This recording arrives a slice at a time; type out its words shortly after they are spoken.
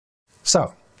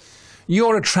So,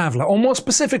 you're a traveller, or more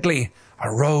specifically,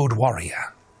 a road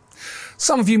warrior.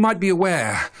 Some of you might be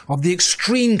aware of the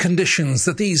extreme conditions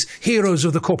that these heroes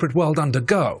of the corporate world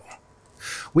undergo.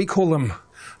 We call them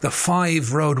the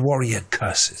 5 road warrior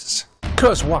curses.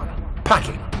 Curse 1,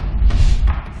 packing.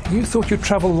 You thought you'd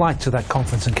travel light to that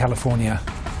conference in California,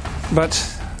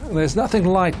 but there's nothing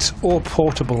light or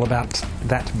portable about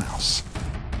that mouse.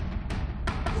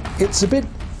 It's a bit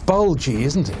bulgy,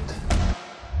 isn't it?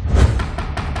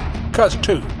 Curse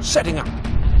 2, setting up.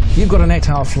 You've got an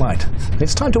 8-hour flight.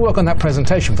 It's time to work on that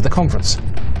presentation for the conference.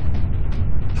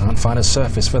 Can't find a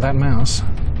surface for that mouse.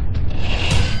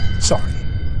 Sorry,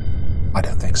 I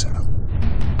don't think so.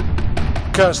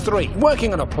 Curse 3,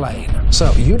 working on a plane. So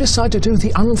you decide to do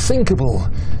the unthinkable.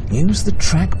 Use the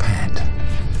trackpad,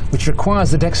 which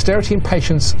requires the dexterity and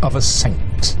patience of a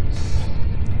saint.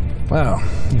 Well,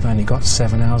 you've only got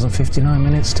 7 hours and 59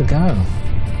 minutes to go.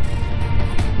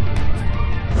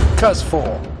 Curse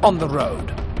 4, on the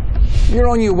road. You're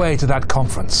on your way to that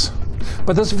conference,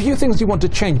 but there's a few things you want to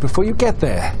change before you get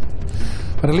there.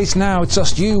 But at least now it's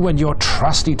just you and your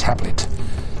trusty tablet,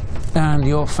 and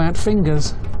your fat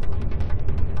fingers,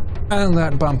 and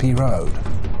that bumpy road.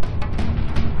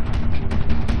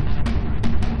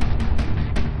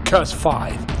 Curse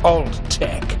 5, old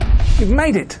tech. You've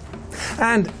made it!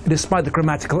 And despite the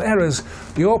grammatical errors,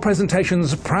 your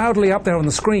presentation's proudly up there on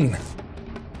the screen.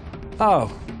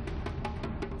 Oh.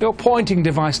 Your pointing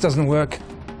device doesn't work.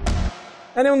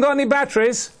 Anyone got any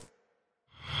batteries?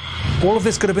 All of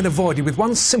this could have been avoided with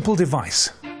one simple device.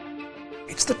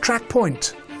 It's the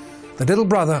TRACPOINT, the little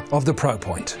brother of the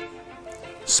ProPoint.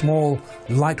 Small,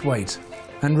 lightweight,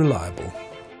 and reliable.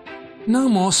 No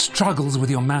more struggles with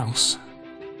your mouse.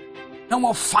 No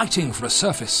more fighting for a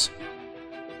surface.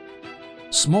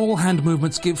 Small hand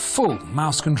movements give full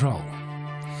mouse control.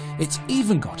 It's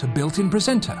even got a built-in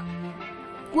presenter.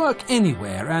 Work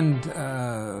anywhere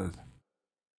and,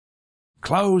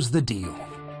 close the deal.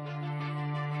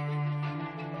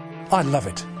 I love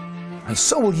it, and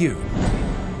so will you.